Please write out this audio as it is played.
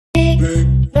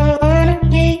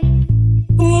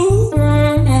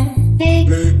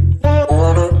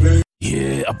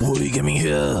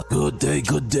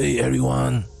good day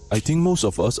everyone. I think most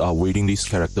of us are waiting this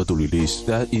character to release.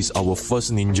 That is our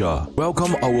first ninja.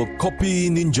 Welcome our copy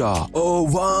ninja,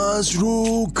 Advanced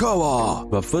Rukawa.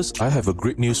 But first, I have a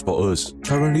great news for us.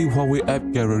 Currently, Huawei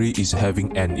AppGallery is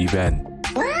having an event.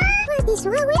 What is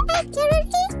Huawei AppGallery?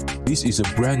 This is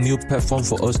a brand new platform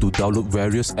for us to download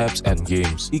various apps and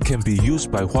games. It can be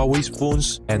used by Huawei's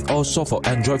phones and also for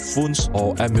Android phones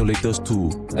or emulators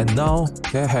too. And now,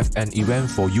 they have an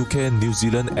event for UK, New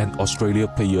Zealand and Australia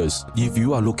players. If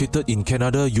you are located in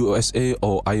Canada, USA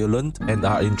or Ireland and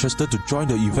are interested to join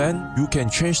the event, you can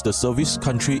change the service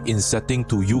country in setting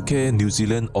to UK, New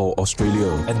Zealand or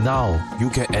Australia. And now, you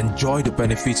can enjoy the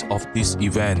benefits of this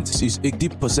event. This is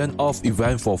 80% off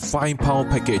event for £5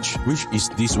 package, which is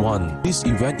this one. This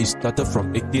event is started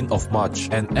from 18th of March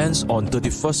and ends on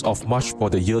 31st of March for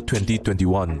the year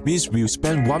 2021. Means we'll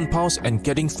spend £1 and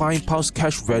getting £5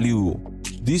 cash value.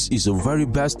 This is a very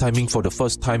best timing for the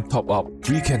first time top up.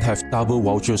 We can have double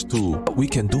vouchers too. What we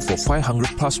can do for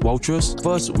 500 plus vouchers?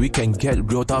 First, we can get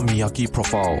Ryota Miyaki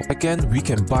profile. Second, we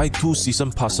can buy 2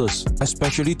 season passes,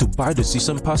 especially to buy the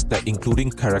season pass that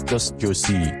including characters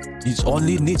jersey. It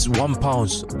only needs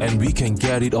 £1 and we can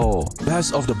get it all.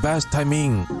 Best of the best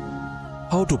timing.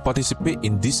 How to participate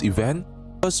in this event?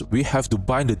 First, we have to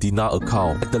bind the Dina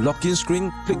account. At the login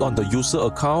screen, click on the user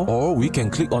account or we can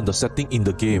click on the setting in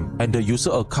the game and the user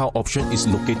account option is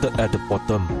located at the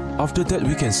bottom. After that,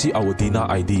 we can see our Dina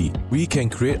ID. We can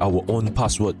create our own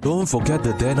password. Don't forget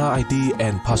the Dina ID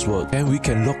and password and we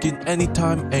can log in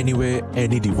anytime, anywhere,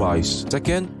 any device.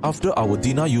 Second, after our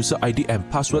Dina user ID and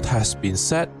password has been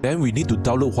set, then we need to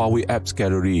download Huawei Apps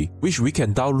Gallery, which we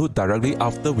can download directly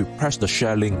after we press the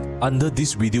share link under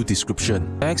this video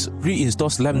description. Next,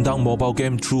 reinstall Slam Dunk mobile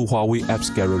game through Huawei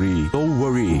Apps Gallery. Don't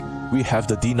worry, we have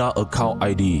the Dina account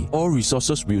ID. All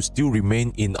resources will still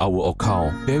remain in our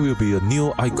account. There will be a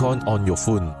new icon on your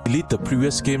phone. Delete the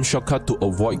previous game shortcut to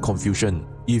avoid confusion.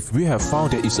 If we have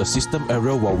found there is a system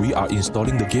error while we are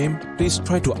installing the game, please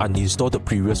try to uninstall the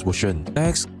previous version.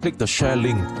 Next, click the share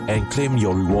link and claim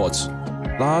your rewards.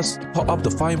 Last, top up the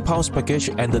 £5 package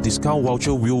and the discount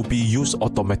voucher will be used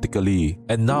automatically.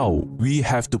 And now, we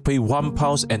have to pay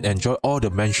 £1 and enjoy all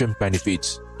the mentioned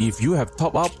benefits. If you have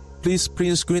top up, please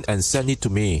print screen and send it to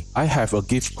me. I have a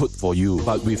gift code for you,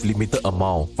 but with limited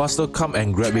amount. Faster come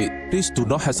and grab it. Please do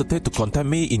not hesitate to contact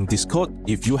me in Discord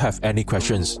if you have any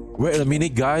questions. Wait a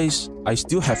minute guys, I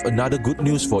still have another good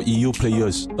news for EU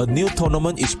players. A new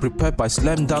tournament is prepared by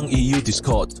Slam Dunk EU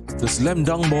Discord. The Slam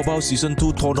Dunk Mobile Season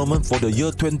 2 tournament for the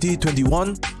year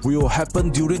 2021 will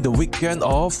happen during the weekend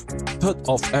of 3rd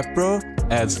of April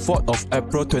and 4th of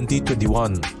April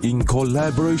 2021 in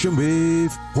collaboration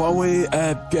with Huawei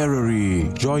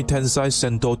AppGallery. Join Tensai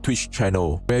Cento Twitch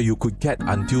channel where you could get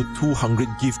until 200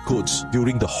 gift codes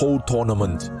during the whole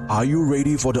tournament. Are you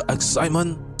ready for the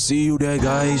excitement? See you there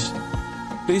guys!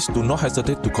 Please do not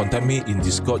hesitate to contact me in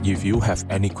Discord if you have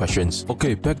any questions.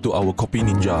 Okay, back to our copy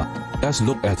ninja. Let's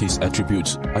look at his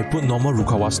attributes. I put normal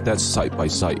Rukawa stats side by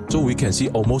side, so we can see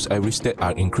almost every stat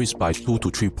are increased by 2 to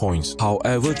 3 points.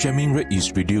 However, jamming rate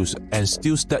is reduced and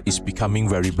still stat is becoming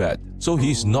very bad, so he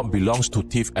is not belongs to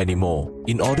Thief anymore.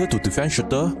 In order to defend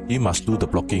shooter, he must do the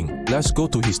blocking. Let's go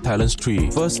to his talents tree.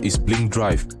 First is Blink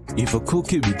Drive. If a cool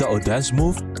kid without a dance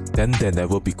move, then they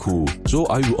never be cool. So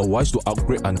I will advise to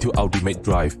upgrade until Ultimate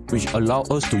Drive, which allows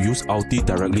us to use ulti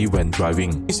directly when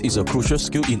driving. This is a crucial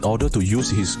skill in order to use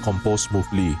his combo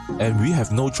smoothly, and we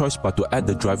have no choice but to add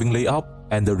the driving layout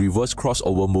and the reverse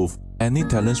crossover move. Any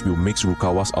talents will make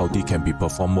Rukawa's ulti can be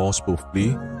performed more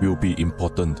smoothly will be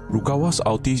important. Rukawa's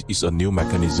ulti is a new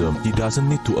mechanism. He doesn't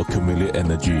need to accumulate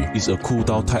energy. It's a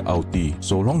cooldown type ulti.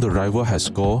 So long the rival has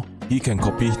scored, he can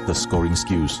copy the scoring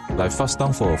skills, like fast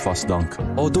dunk for a fast dunk.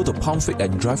 Although the pump fake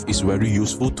and drive is very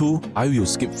useful too, I will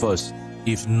skip first.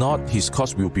 If not, his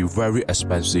cost will be very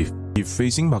expensive. If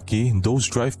facing Maki, those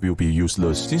drive will be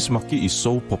useless. Since Maki is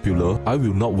so popular, I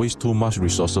will not waste too much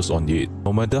resources on it.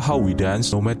 No matter how we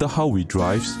dance, no matter how we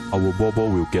drive, our Bobo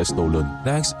will get stolen.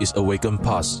 Next is Awaken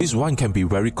Pass. This one can be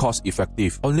very cost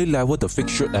effective. Only level the fake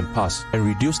shirt and pass and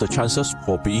reduce the chances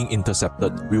for being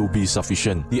intercepted will be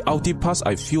sufficient. The ulti pass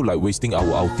I feel like wasting our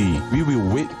ulti. We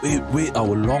will wait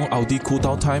our long ulti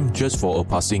cooldown time just for a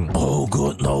passing. Oh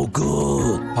good, no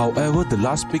good. However, the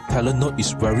last big talent node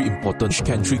is very important, which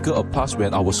can trigger a pass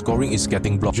when our scoring is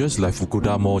getting blocked, just like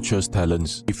Fukuda Mocha's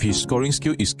talents. If his scoring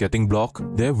skill is getting blocked,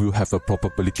 there will have a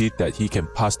probability that he can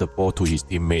pass the ball to his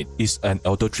teammate. It's an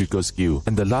auto trigger skill,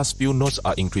 and the last few nodes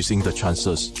are increasing the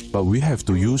chances. But we have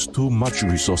to use too much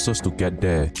resources to get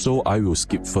there, so I will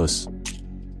skip first.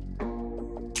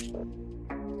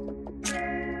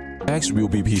 Next will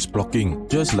be his blocking,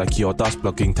 just like Kyota's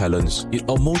blocking talents. It's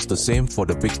almost the same for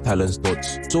the big talents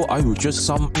nodes. So I will just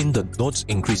sum in the nodes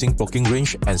increasing blocking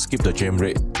range and skip the gem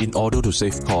rate in order to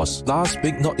save cost. Last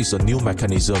big node is a new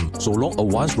mechanism. So long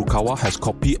as once Rukawa has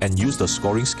copied and used the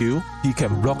scoring skill, he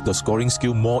can block the scoring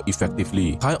skill more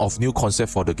effectively. Kind of new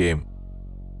concept for the game.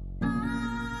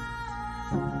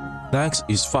 Next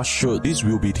is fast shoot. This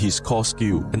will be his core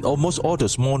skill, and almost all the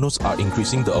small nodes are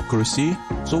increasing the accuracy,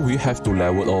 so we have to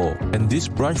level all. And this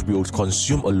branch will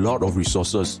consume a lot of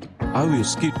resources. I will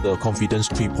skip the confidence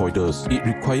 3 pointers. It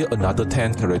requires another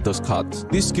 10 characters cards.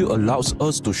 This skill allows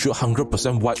us to shoot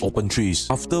 100% wide open trees.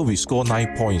 After we score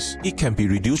 9 points, it can be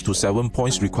reduced to 7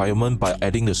 points requirement by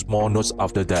adding the small nodes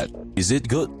after that. Is it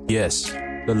good? Yes.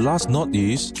 The last note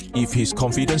is, if his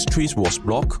confidence trees was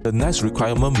blocked, the next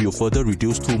requirement will further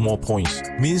reduce 2 more points,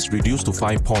 means reduce to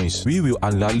 5 points. We will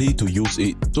unlikely to use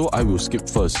it, so I will skip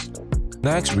first.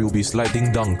 Next will be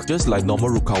sliding dunk, just like normal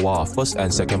Rukawa, first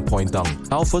and second point dunk.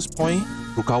 Now first point,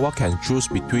 Rukawa can choose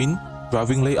between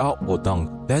driving layout or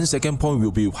dunk. Then second point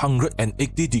will be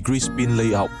 180-degree spin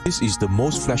layout. This is the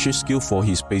most flashy skill for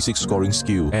his basic scoring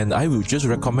skill, and I will just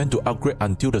recommend to upgrade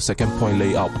until the second point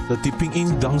layout. The tipping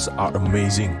in dunks are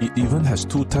amazing. It even has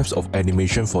 2 types of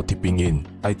animation for tipping in.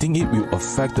 I think it will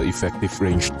affect the effective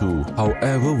range too.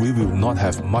 However, we will not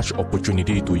have much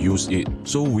opportunity to use it,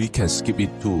 so we can skip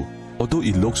it too. Although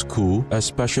it looks cool,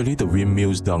 especially the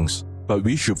windmills dunks, but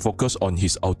we should focus on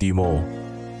his ulti more.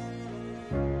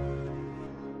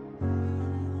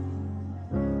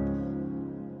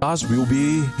 Last will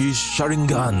be his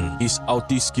Sharingan, his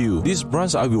ulti skill. This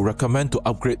branch I will recommend to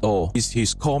upgrade all. Is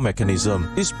his core mechanism.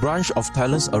 This branch of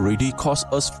talents already cost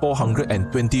us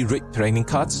 420 raid training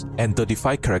cards and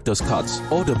 35 characters cards.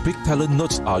 All the big talent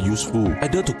nodes are useful,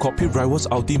 either to copy rivals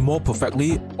ulti more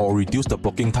perfectly or reduce the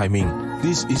blocking timing.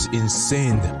 This is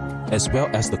insane, as well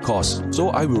as the cost. So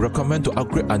I will recommend to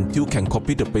upgrade until can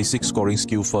copy the basic scoring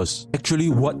skill first. Actually,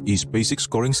 what is basic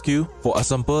scoring skill? For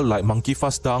example, like Monkey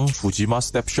Fast Dunk, Fujima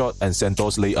Step Shot, and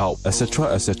Centaur's Layout,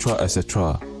 etc, etc,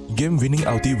 etc. Game-winning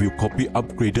ulti will copy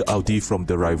upgraded ulti from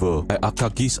the rival, like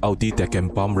Akagi's ulti that can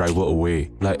bump rival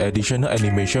away, like additional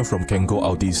animation from Kengo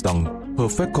ulti's dunk.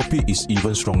 Perfect copy is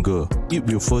even stronger. It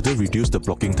will further reduce the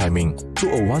blocking timing. So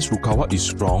once Rukawa is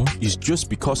strong, it's just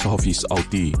because of his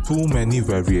ulti. Too many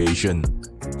variation.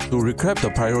 To recap the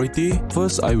priority,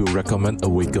 first I will recommend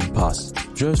Awaken Pass.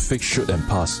 Just fix shoot and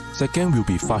pass. Second will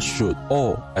be fast shoot,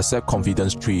 or accept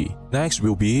confidence 3. Next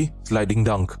will be sliding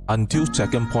dunk, until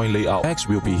second point layout. Next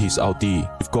will be his ulti.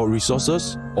 If got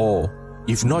resources, or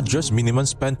if not, just minimum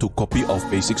spend to copy of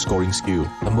basic scoring skill.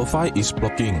 Number 5 is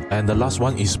blocking, and the last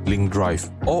one is blink drive.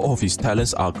 All of his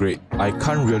talents are great. I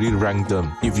can't really rank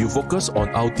them. If you focus on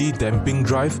ulti, then blink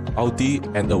drive, ulti,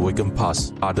 and awaken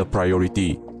pass are the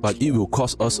priority. But it will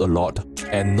cost us a lot,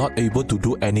 and not able to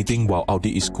do anything while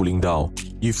ulti is cooling down.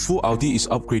 If full ulti is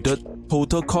upgraded,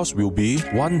 total cost will be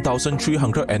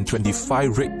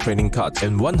 1,325 raid training cards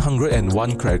and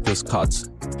 101 characters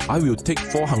cards. I will take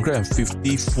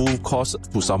 450 full cost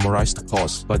to summarize the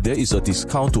cost, but there is a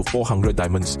discount to 400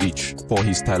 diamonds each for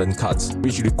his talent cards,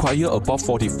 which require about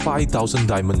 45,000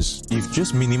 diamonds. If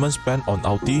just minimum spend on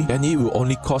ulti, then it will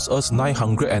only cost us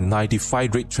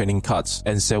 995 raid training cards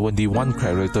and 71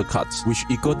 character cards, which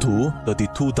equal to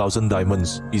 32,000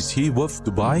 diamonds. Is he worth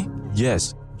to buy?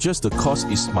 Yes. Just the cost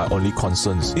is my only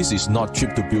concern. This is not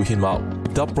cheap to build him out.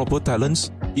 Without proper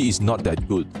talents, he is not that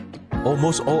good.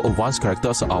 Almost all advanced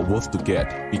characters are worth to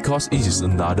get because it is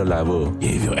another level.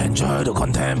 If you enjoy the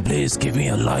content, please give me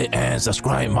a like and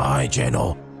subscribe my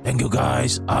channel. Thank you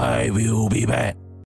guys, I will be back.